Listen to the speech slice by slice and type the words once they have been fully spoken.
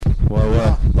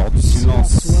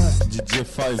DJ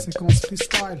Five. Séquence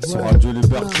freestyle, sur ouais. Radio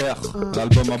Libertaire.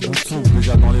 L'album à bout de souffle,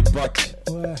 déjà dans les bacs.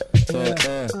 Ouais.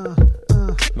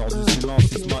 Lors du silence,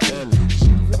 Ismaël. J'ai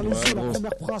ouvert les yeux, la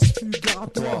première phrase fut gare à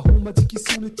toi. On m'a dit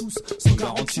qu'ici on est tous sans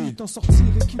garantie. T'en sortir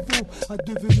équivaut à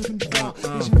devenir une proie.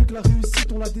 Et j'ai vu que la réussite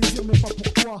on la désire mais pas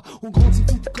pour toi. On grandit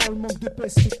vite quand le manque de paix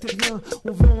c'est que t'es rien.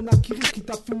 On veut en acquérir quitte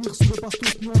à finir sous le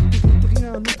bastos. Non t'es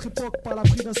rien, notre époque pas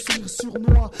l'abri d'un sourire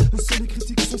surnois. Seules les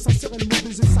critiques sont sincères, elles m'ont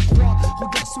baisé sa croix.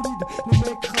 Regard solide, les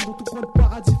mecs rament dans ton coin de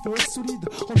paradis. Faut être solide,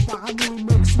 en parano les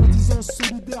mecs soi-disant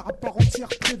solidaires à part entière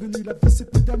prévenus. La vie c'est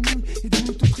peu d'amis et des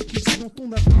minutes triquées dans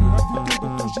ton avenir. Invité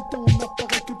dans ton gitan, on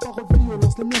n'apparaît que par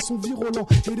violence. Les miens sont virulents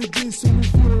et les dés sont nos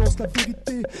violences. La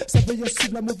vérité, ça veille à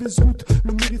suivre la mauvaise route.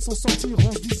 Le mérite s'en sortir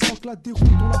en se disant que la déroute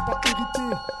on l'a pas hérité.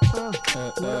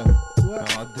 Ouais.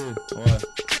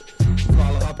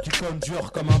 Parle rap qui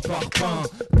conjure comme un parpaing.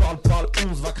 Parle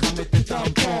 11, va cramer tes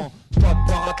tympans. Pas de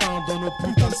baratin dans nos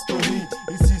putains de story.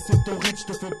 Ici c'est torride,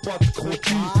 je te fais pas de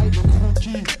croquis. Le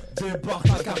croquis débarque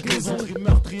la cargaison. Rime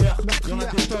meurtrière, y'en a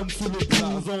des tonnes sous le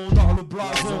blouson. Nord le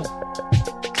blason.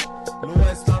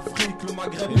 L'Ouest, l'Afrique, le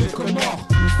Maghreb et les Comores.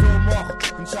 Le feu mort,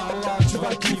 Inch'Allah, tu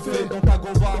vas kiffer. Dans ta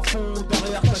gova à fond,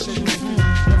 derrière ta chaîne de vie.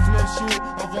 Réfléchis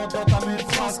avant d'entamer une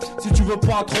frasque. Si tu veux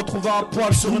pas te retrouver à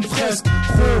poil sur une fresque.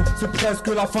 C'est presque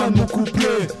la fin de mon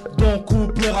couplet. Donc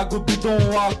couplet, ragout bidon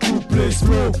à couplet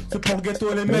slow. C'est pour le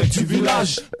ghetto et les mecs du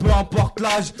village. Peu importe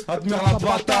l'âge, admire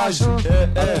l'abattage.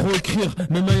 Trop écrire,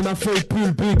 même à une feuille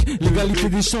publique. L'égalité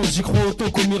des chances, j'y crois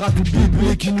autant qu'au miracle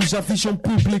biblique. Qui nous affiche en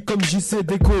public comme JC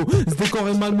Déco. Ce décor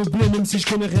est mal meublé même si je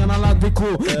connais rien à la déco.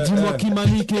 Dis-moi qui m'a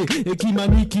niqué et qui m'a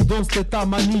niqué dans cet état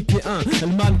maniqué. Le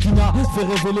man qui m'a fait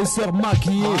rêver les sœurs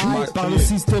maquillées par le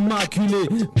système maculé.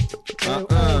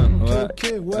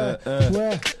 Ok, ouais.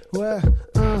 Pour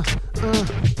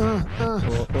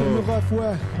le ref,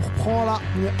 ouais, on reprend là,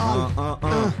 on est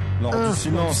Lors du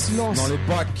silence, dans les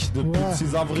bacs depuis le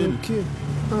 6 avril. Ok,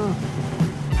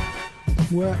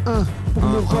 ouais, pour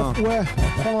le ref, ouais, on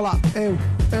reprend là,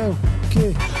 ok.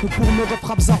 Pour le ref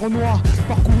rap Zaronois,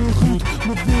 parcours les routes,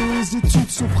 nos études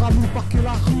s'offrent à nous, parquer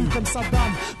la rue comme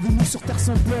Saddam. Venu sur terre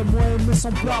sans blême, moi aimé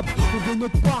semblable. On veut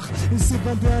notre part et c'est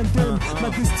vendé indemne. Ma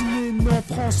destinée est née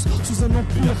en France, sous un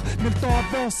empire. Mais le temps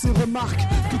avance et remarque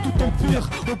que tout empire.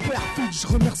 Au père fit, je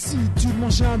remercie Dieu de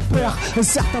manger un père. Un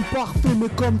certain parfait, mais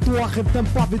comme toi, rêve d'un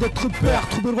pavé d'être père.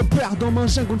 Trouver le repère dans ma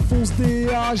jungle, fonce des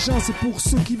agents. C'est pour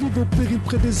ceux qui vivent au péril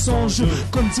près des anges.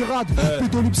 Comme Tirade,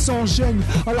 pédolib sans gêne.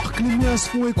 Alors que les miens se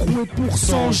font écrouer pour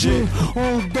changer.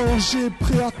 En danger,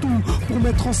 prêt à tout pour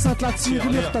mettre enceinte la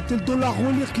tirelire. Tâter le dollar,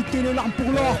 relire, quitter les larmes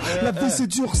pour l'or. La vie c'est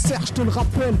dur, certes, je te le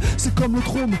rappelle. C'est comme le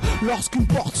trône, lorsqu'une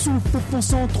porte s'ouvre, faut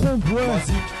foncer en trombe. Ouais,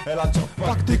 elle attire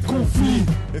pas que des conflits.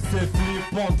 Et c'est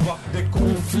flippant de voir des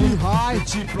conflits. Les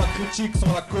types, la critique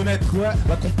sans la connaître.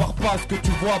 La compare pas à ce que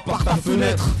tu vois par ta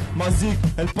fenêtre. Mazik,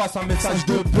 elle passe un message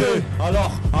de paix.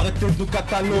 Alors arrêtez de nous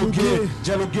cataloguer.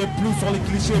 Dialoguez plus sur les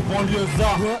clichés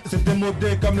banlieusards. C'est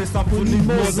démodé comme les symphonies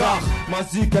de Mozart.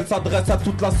 Mazik, elle s'adresse à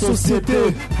toute la société.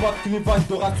 Pas de clivage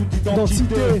de race ou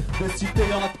d'identité. Des cités,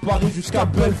 y'en a de Paris jusqu'à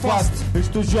Belfast. Et je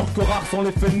te jure que rares sont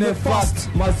les faits néfastes.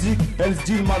 Mazik, elle se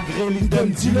dit malgré l'idem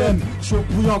dilemme. Chaud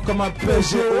bouillant comme un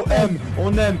PGOM.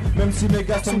 On aime, même si mes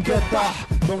gars sont guettards.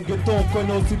 Dans le ghetto, on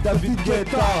connaît aussi David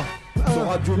Guetta. Sur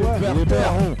Radio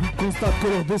Libertaire, on constate que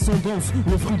leur descendance,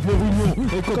 le fruit de leur union,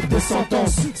 écope des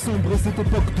sentences. Sombre cette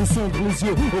époque de sombre, les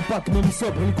yeux opaques, même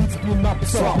sobres, les coups de spleen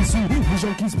m'absorbent. Ici, des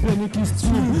gens qui se plaignent et qui se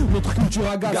tuent. Notre culture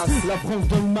agace, la France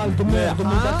donne mal de mer, de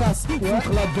monde à casse.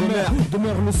 Contre la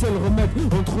demeure le seul remède.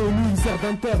 Entre nous, il sert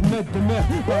d'intermède de mer.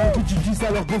 Parents qui tu dis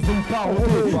ça, leur gosse donne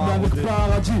parodier. Mais avec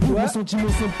paradis, les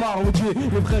sentiments sont parodiés.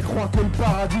 Les vrais croient que le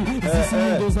paradis, c'est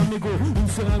signé dans un mégot, une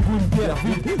seringue ou une pierre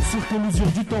vide. Sur que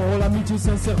mesure du temps, l'amitié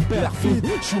sincère perfide.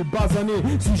 Je suis basané,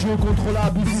 si je contrôle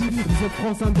abusif. Cette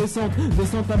France indécente,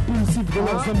 descente impulsive de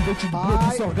leurs hommes vêtus de bleu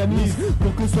qui s'organisent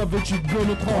pour que soit vêtu de bleu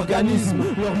notre organisme.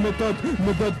 Leur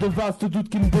méthode de vastes doutes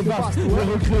qui me dévastent. Les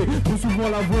regrets, trop souvent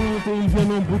la volonté, ils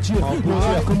viennent emboutir.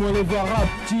 Comment les voir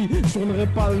raptis, je tournerai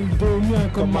pas le dos mien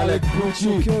comme Malek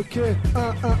Blotty. Ok,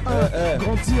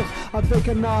 grandir avec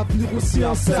un avenir aussi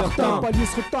incertain. Pallier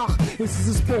ce retard et ses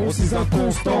espoirs aussi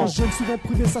inconstants. Jeune souvent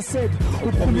privé sa cède au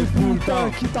premier bulletin,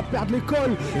 quitte à perdre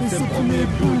l'école et ses premiers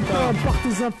bulletins. Par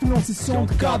tes influences, ils sont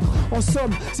de cadre. En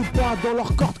somme, c'est pas dans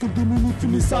leur corde que des démunis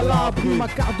finissent à l'abri. Ma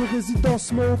carte de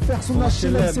résidence m'a offert son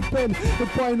HLM, ses peines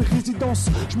et pas une résidence.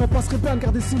 Je m'en passerai bien de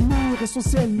garder ses murs et son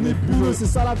ciel nébuleux. C'est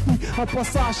ça la vie, un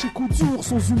passage et coup dur,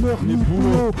 sans humeur ni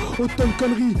boulot. Automne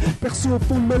connerie, perçu au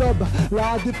fond de mes lobes.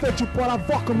 La défaite, je peux la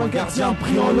voir comme un gardien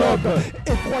pris en lobe.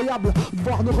 Effroyable de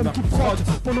voir nos hommes qui frottent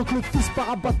pendant que le fils par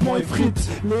abattement effrite.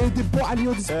 Les débois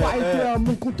alliés disparaissent. arrêté à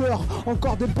mon compteur.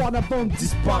 Encore des bornes à bande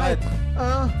disparaître.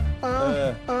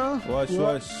 Wesh,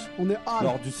 wesh. On est hal.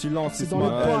 Lors du silence, C'est dans le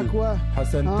pack, ouais.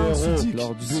 Hassan Terro, Sudik.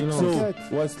 Lors du Big silence. So, T'inquiète.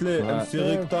 Wesley, MC Ouais.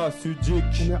 Ricta, On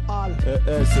Sudik. est hal.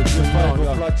 C'est Five le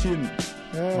au platine.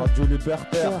 Radio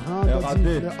Libertaire, Ouais, hein, RAD.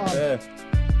 Daddy, le hal.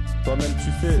 Toi-même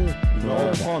tu sais, je vais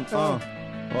reprendre un.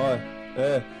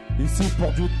 Ici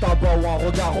pour du tabac ou un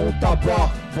regard au tabac.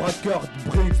 Braqueur,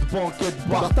 bricks, banquette,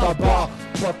 bar tabac.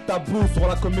 Pas de tabou sur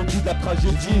la comédie de la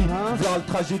tragédie. Voilà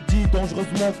la tragédie,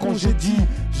 dangereusement congédie.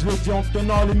 Je le dis en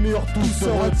tenant les murs, tout se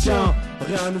retient.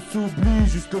 Rien ne s'oublie,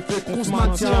 juste le fait qu'on se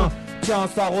maintient. Tiens,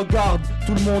 ça regarde,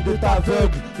 tout le monde est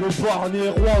aveugle. Le borné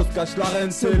roi se cache la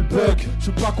reine, c'est le bug. Je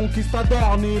suis pas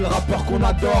conquistador, ni le rappeur qu'on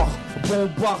adore.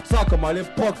 Bombarde ça comme à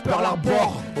l'époque, Pearl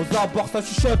Harbor. Aux abords ça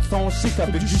chuchote, ça en chic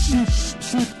avec du shit.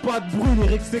 Chut, pas de bruit,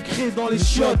 lyrics s'écrit dans les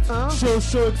chiottes.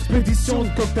 Chaud, expédition de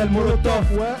cocktail molotov.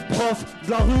 Prof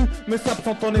de la rue, mais ça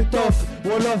prend ton étoffe.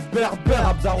 Wolof, berbère,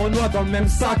 Abza Renoir dans le même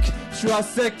sac. Je suis à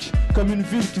sec, comme une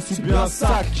ville qui subit un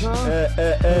sac.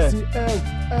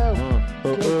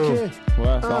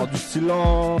 Ouais, Lors du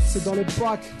silence. C'est dans les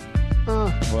packs.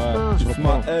 ouais.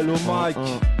 Ismaël au mic.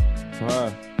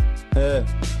 Ouais.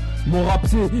 Mon rap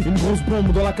c'est une grosse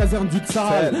bombe dans la caserne du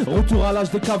Sahel. Retour à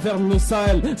l'âge des cavernes, le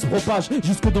Sahel se propage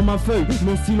jusque dans ma feuille.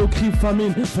 Mon stylo crie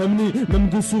famine, famine, même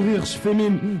de sourire je fais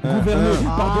mine. Gouverné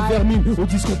par des vermines, au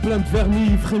discours plein de vernis.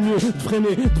 Il ferait mieux de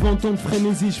freiner devant tant de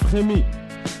frénésie, je frémis.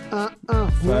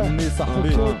 Famine, ça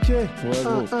revient.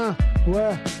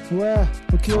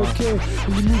 Ok.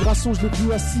 L'immigration, je l'ai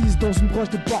plus assise dans une broche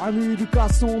de parmi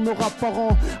éducation. Nos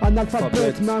parents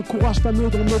analphabètes, mais un courage fameux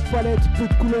dans nos palettes. Peu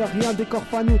de couleurs, rien d'écor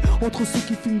fané. Entre ceux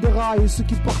qui filment des rails et ceux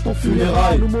qui partent en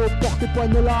funérailles. Nos mots portent pas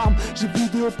nos larmes. J'ai vu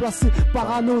des hauts placés,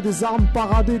 parano, des armes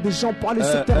paradées. Des gens parler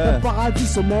sur terre d'un paradis.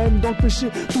 Sont même dans le péché,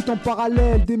 tout en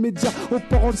parallèle. Des médias au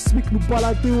paroxysme, nous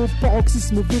balader au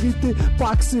paroxysme. Vérité,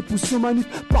 pas accès, pousse manif.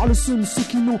 Parle ceux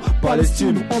qui n'ont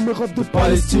Palestine ou en Europe de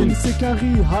Palestine. C'est qu'un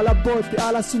riz à la botte et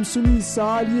à la soumis.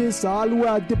 Ça allié, ça alloué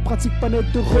à des pratiques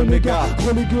panettes de renégats.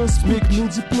 Relégués, SMIC, nos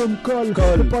diplômes collent.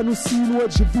 Le panneau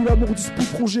silhouette, j'ai vu l'amour du speed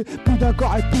projet. Plus d'un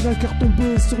corps et plus d'un cœur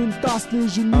tombé sur une tasse. Les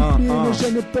jeunes nucléés, les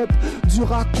jeunes peuples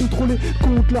durs à contrôler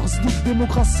contre leurs idées de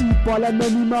démocratie. Pas la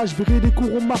même image, verrez des cours,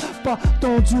 on m'a pas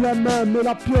tendu la main. Mais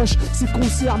la pioche, c'est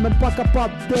concert, même pas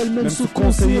capable d'elle-même se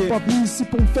conseiller. Pas venu ici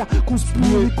pour me faire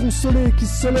conspirer et consoler. Qui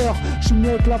se leurre, je suis mieux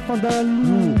avec la fin d'un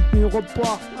loup. Et on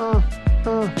repart,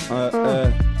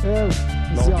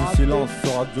 Lors du silence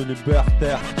sur Radio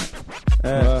Libertaire.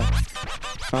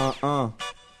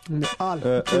 On est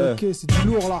hal, ok, c'est du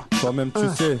lourd là. Toi-même tu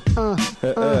sais.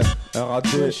 RAD.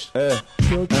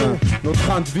 Nos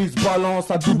trains de vie se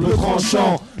balancent à double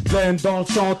tranchant. Pleine dans le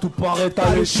champ, tout paraît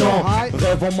alléchant.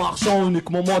 Rêve en marchant, unique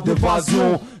moment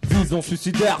d'évasion. Vision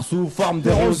suicidaire sous forme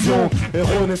d'érosion.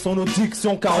 Erronée son nos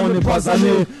dictions car on n'est pas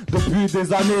annés. Depuis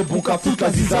des années, bon qu'à foutre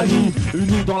la zizanie.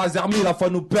 Unis dans la zermie, la foi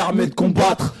nous permet de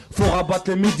combattre. Faut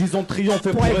rabattre les mythes, disons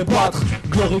triompher pour les battre.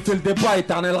 Glorifier le débat,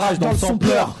 éternel rage dans le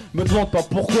sampleur. Me demande pas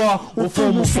pourquoi, au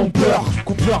fond mon son pleure.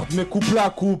 Coupleur de mes couplats,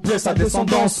 couplet sa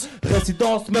descendance.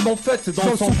 Résidence, même en fait c'est dans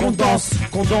le son qu'on danse.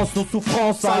 Condense nos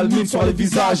souffrances, à almine sur les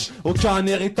visages. Aucun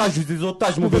héritage, juste des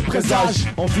otages, mauvais présage.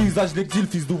 Envisage l'exil,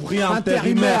 fils d'ouvrier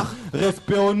intérimaire.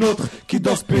 Respect aux nôtres qui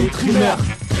dans ce pays primaire.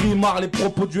 Trimar, les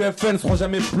propos du FN seront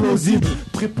jamais plausibles.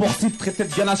 Pris pour cible, traité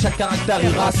de ganache à caractère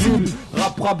irascible.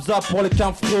 Rap Rabza pour les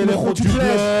quinfrés, les héros du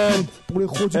bled. Pour les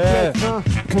héros du bled,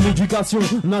 que l'éducation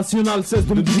nationale cesse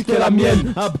de me piquer la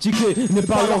mienne. Abdiquer n'est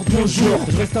pas leur bonjour.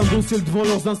 Je reste indocile devant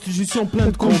leurs institutions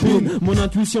pleines de combines. Mon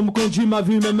intuition me conduit, ma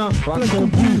vue, mes mains pleines de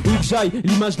combines. Où que j'aille,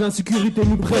 l'image de l'insécurité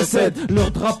nous précède.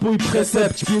 Leur drapeau ils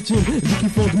préceptent, je piétine. Vu qu'ils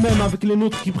font de même avec les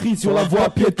nôtres qui prient sur la voie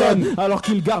piétonne. Alors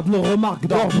qu'ils gardent leurs remarques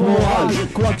d'ordre moral.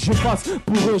 Quoi que je fasse,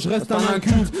 pour eux je reste un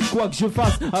inculte. Quoi que je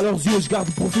fasse, à leurs yeux je garde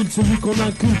pour profil celui qu'on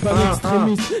inculpe. Un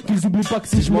extrémiste, qu'ils oublient pas que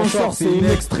si je m'en sors c'est une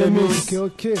extrémiste.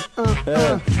 Ok,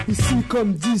 ici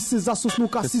comme disent ces assos non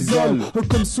car s'isole.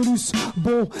 Comme Solus,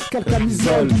 bon, quelle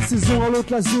camisole. D'une saison à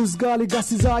l'autre la Zeus, gars, les gars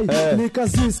cisaille. Les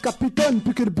casiers, capitaine,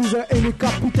 plus que le baiser et les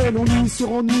capitaines. Ennui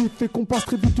sur ennui, fait qu'on passe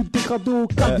très vite tout dégradé au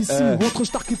calme ici. Rentre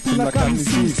je qui fout la calme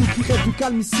ici. Ceux qui rêvent du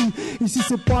calme ici. Ici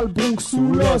c'est pas le Bronx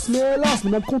sous l'os, mais hélas, les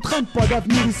mêmes contraintes, pas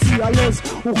d'avenir ici à l'aise.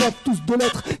 On rêve tous de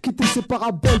l'être, quitter ces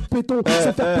paraboles béton,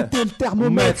 se faire péter le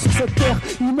thermomètre. Sur cette terre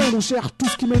humaine, on cherche tout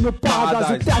ce qui mène au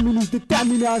paradis. Je terminus,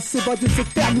 déterminé à s'évader,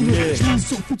 c'est terminé. Je lis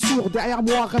sur futur, derrière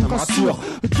moi, rien me rassure.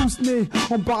 Tous nés,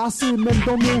 embarrassés, même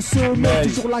dans mon sommeil.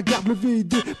 Toujours la garde levée,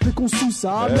 idée préconçue,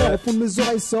 ça amène. Au fond de mes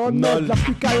oreilles sonne,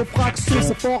 l'Afrique est fraction,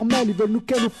 c'est formel. Ils veulent nous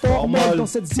qu'elle est formelle. Dans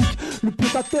cette zik, le pied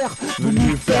à terre,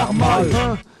 venu faire mal.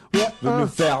 De me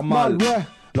faire mal.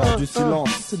 Lors du silence,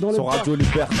 c'est dans les sur bars. Radio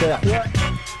Libertaire.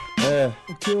 Ouais.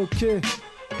 Ok.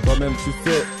 Toi-même tu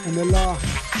sais. On est là.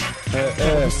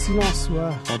 Lors du silence,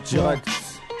 ouais. En direct.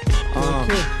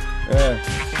 Ok.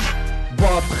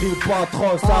 Batterie, pas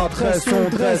atroce, adresse, on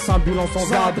dresse un bilan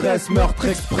sans adresse, meurtre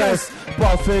express,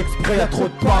 pas fait exprès, y'a trop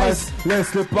de paresse.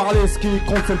 Laisse-les parler, ce qui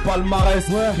compte c'est le palmarès.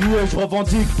 Lui je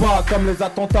revendique pas comme les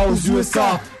attentats aux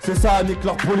USA. C'est ça, nique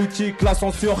leur politique, la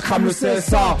censure, crame le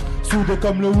CSA. Soudés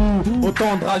comme le WU,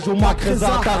 autant de rage au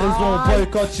Macreza. T'as raison,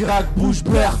 boycott, Irak, Bush,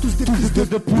 Blair, tous des fils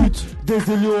de pute.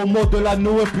 Des élus au mot de la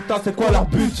Noé, putain c'est quoi leur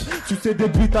but? Sucer des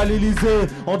buts à l'Elysée,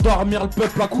 endormir le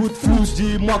peuple à coups de flou.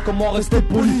 Dis-moi comment rester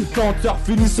poli, tenteur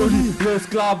finissent au lit.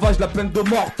 L'esclavage, la peine de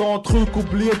mort, ton truc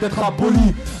oublié d'être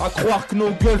aboli. À croire que nos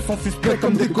gueules sont suspects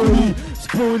comme des colis.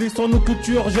 Spolissons nos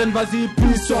cultures, jeunes, vas-y,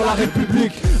 plie sur la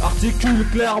République. Articule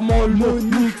clairement le mot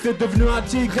unique, c'est devenu un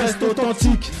tigre, reste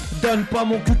authentique. Donne pas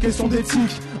mon cul, question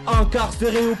d'éthique.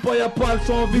 Incarcéré ou pas, y'a pas le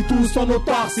choix, on vit tous en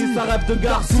autarcie. Ça rêve de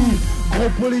Garci, gros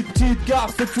politique, car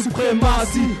c'est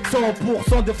suprématie.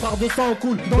 100% des frères de sang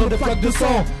coulent dans des flaques de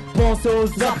sang. Pensez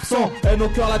aux absents, et nos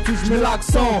cœurs là-dessus je mets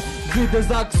l'accent. Vu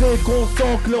des accès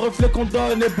conscients que le reflet qu'on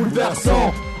donne est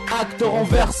bouleversant. Acte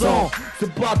renversant,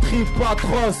 c'est pas trip, pas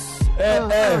atroce.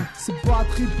 C'est pas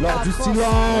triple. Lors du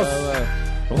silence.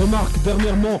 Remarque,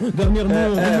 dernièrement,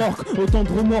 remorque. Autant de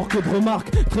remords que de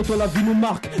remarques. Très-toi la vie nous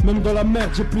marque. Même dans la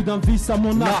merde, j'ai plus d'un vice à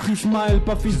mon arc. Ismaël,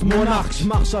 pas fils monarque. Je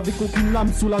marche avec aucune lame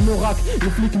sous la norac. Les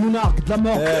flics nous narquent de la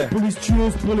mort. Police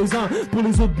tueuse pour les uns, pour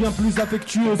les autres bien plus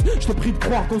affectueuse. Je te prie de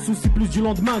croire qu'on soucie plus du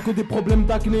lendemain que des problèmes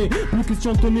d'acné. Plus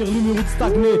question de tenir le mur ou de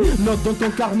stagner. Note dans ton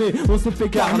carnet, on se fait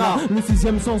carna. Le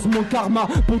sixième sens, mon karma.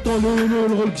 Pourtant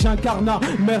le rôle que j'incarne.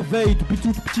 Merveille, depuis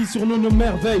tout petit sur nos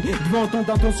merveilles. Devant tant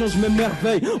d'intention, je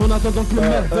m'émerveille. En attendant que le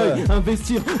merveille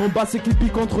investir en bas c'est qui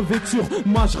pique contre vêture.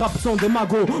 Moi je rappe sans des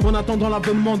magots. En attendant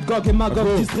l'avènement de Gog et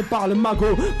Magog, distrait par le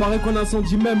magot. Paraît qu'on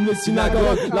incendie même les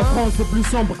synagogues. La France est plus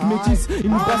sombre que métisse.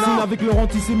 Il nous bassine avec leur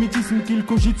antisémitisme qu'il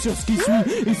cogite sur ce qui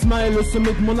suit. Ismaël au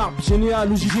sommet de mon arbre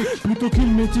généalogique. Plutôt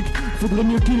qu'il métique, faudrait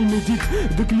mieux qu'il médite.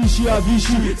 De Clichy à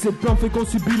Vichy, c'est plein fait qu'on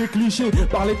subit les clichés.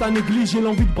 Par l'état négligé,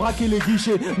 l'envie de braquer les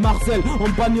guichets. Marcel, en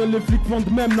bagnole les flics font de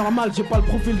même normal. J'ai pas le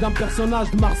profil d'un personnage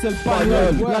de Marcel Pagnol.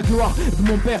 La gloire de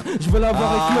mon père, je veux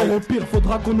l'avoir éclair. Au pire,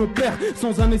 faudra qu'on opère.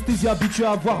 Sans anesthésie, habitué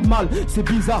à avoir mal. C'est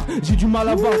bizarre, j'ai du mal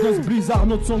à voir dans ce blizzard.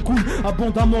 Notre sang coule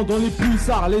abondamment dans les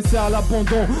puissards. Laissé à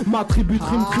l'abandon, ma tribu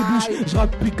trébuche. Je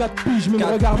rappe depuis 4 piges, mais me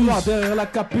regarde pas derrière la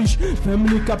capiche. Femme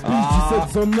les capiches,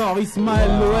 17 zone nord,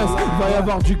 Ismaël l'Ouest. Va y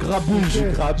avoir du grabuge.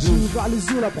 J'ai ouvert les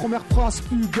yeux, la première phrase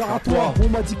fut gare à toi. On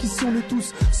m'a dit qu'ici on est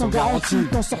tous sans garantie.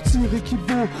 Qu'en sortir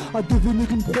équivaut à devenir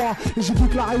une proie. Et j'ai vu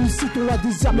que la réussite on la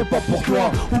désire mais pas pour toi.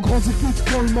 Aux grandes épites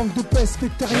quand le manque de paix se fait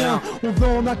terrien. On veut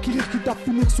en acquérir quitte à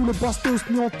finir sous le bastos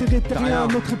ni enterrer terrien.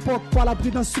 Notre époque pas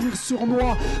l'abri d'un sourire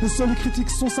surnois. Les seules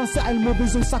critiques sont sincères et le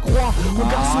mauvais œil s'accroît.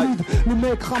 Regard solide, les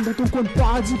mecs rament dans ton coin de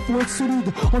paradis, faut être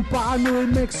solide. En parano et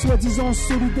mecs soi-disant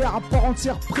solidaires à part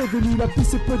entière prévenus. La vie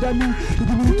c'est peu d'amis et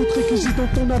des minutes très qui gîtent dans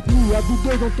ton avenue. À bout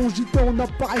d'œil dans ton gitan on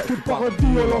apparaît que par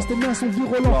violence. Les miens sont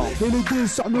virulents et les dés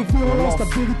sur nos violences. La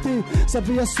vérité, ça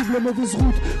veille à suivre la mauvaise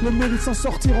route. Le mérite s'en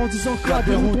sortir en disant que la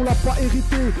déroute on l'a pas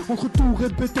hérité. Entre tout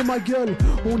répétons ma gueule.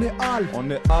 On est Al,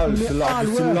 c'est l'art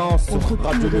du silence.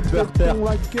 Radio Libertaire,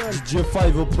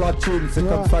 DJ5 au platine. C'est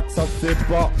comme ça que ça se fait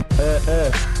pas.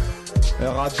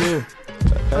 RAD.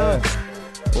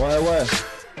 Ouais.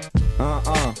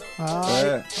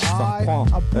 Ça reprend.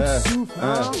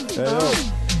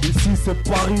 Ici c'est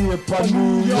Paris et pas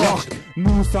New York.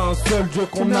 Nous c'est un seul dieu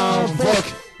qu'on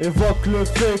invoque. Évoque le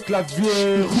fait que la vie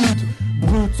est rude.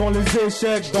 Brutes sont les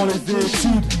échecs dans les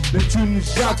études. Les thunes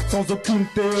jacques sans aucune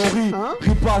théorie.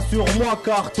 Ris pas sur moi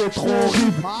car t'es trop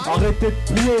horrible. Arrêtez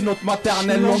de plier notre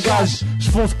maternel langage. Je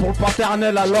fonce pour le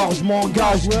paternel alors je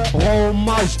m'engage. Rends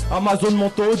hommage à ma zone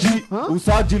Montaudi. Où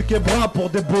ça dit le Québra pour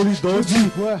des bolides d'Audi.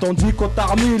 Tandis qu'au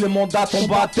Tarmi les mandats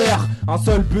tombent à terre. Un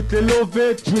seul but les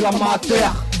lever depuis la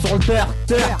matière. Sur le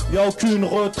terre, y'a aucune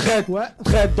retraite.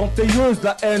 Traite dans tes yeux,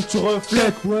 la haine tu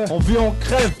reflètes. On vit, on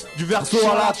crève, du verso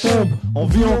à la tombe. On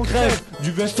vit, on crève,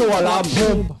 du vaisseau à la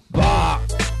bombe. Bah,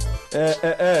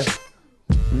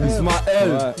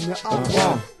 Ismaël, on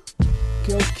prend.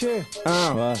 Ok.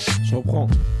 Je reprends.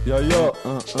 Yo,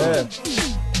 Ok,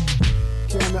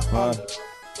 on est Al.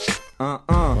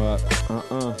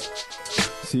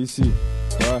 Si.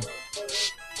 Ouais.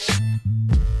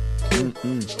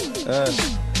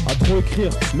 À trop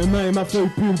écrire, mes mains et ma feuille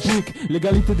publique.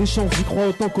 L'égalité des chances, j'y crois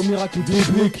autant qu'au miracle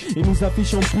biblique. Ils nous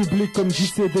affichent en public comme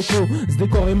JC Déco. Ce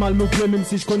décor est mal me plaît même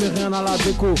si je connais rien à la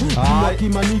déco. Dis-moi qui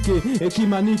m'a niqué et qui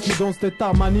m'a niqué dans cet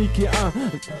état maniqué.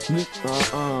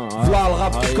 V'là le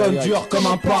rap qui conne dur comme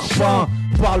un parpaing.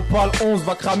 Parle pas le 11,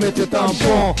 va cramer tes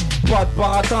tympans. Pas de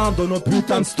baratin dans nos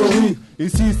putains de stories.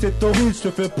 Ici c'est Tori, je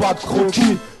te fais pas de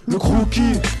croquis. Le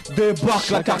crookie débarque,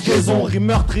 la cargaison rime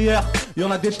meurtrière. Y'en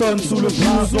a des tonnes sous le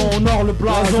blouson, au nord le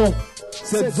blason.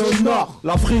 Cette zone nord,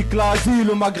 l'Afrique, l'Asie,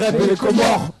 le Maghreb et les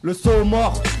Comores. Le saut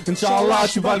mort, Inch'Allah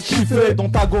tu vas le kiffer. Dans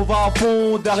ta go va à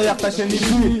fond, derrière ta chaîne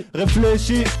IQ.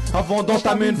 Réfléchis avant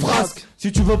d'entamer une frasque.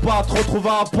 Si tu veux pas te retrouver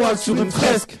à poil sur une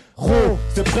fresque.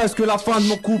 C'est presque la fin de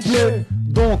mon couplet.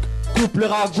 Donc coupe les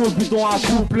ragots, bidon à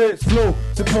couplet. Flow,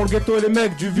 c'est pour le ghetto et les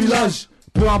mecs du village.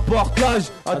 Peu importe l'âge,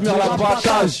 admire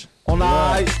l'abattage. On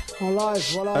aille. En live,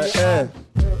 voilà.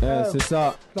 C'est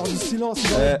ça. Lors du silence,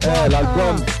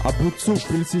 l'album À bout de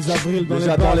souffle, le 6 avril dans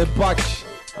déjà les dans bacs. les packs.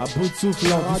 À bout de souffle,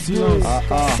 lors du silence.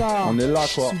 On est là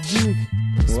quoi. Sudic,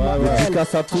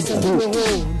 Dédicace à tout le crew.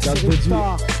 4 de Dieu.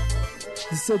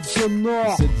 17 zone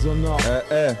nord, Cette zone nord.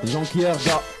 Jean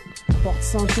Kierga. Porte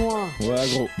Saint-Ouen. Ouais,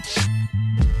 gros.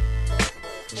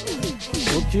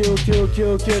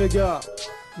 Ok les gars.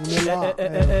 On est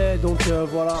là. Donc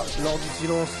voilà, lors du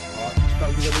silence. J'espère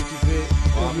que vous avez kiffé.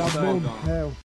 La bombe.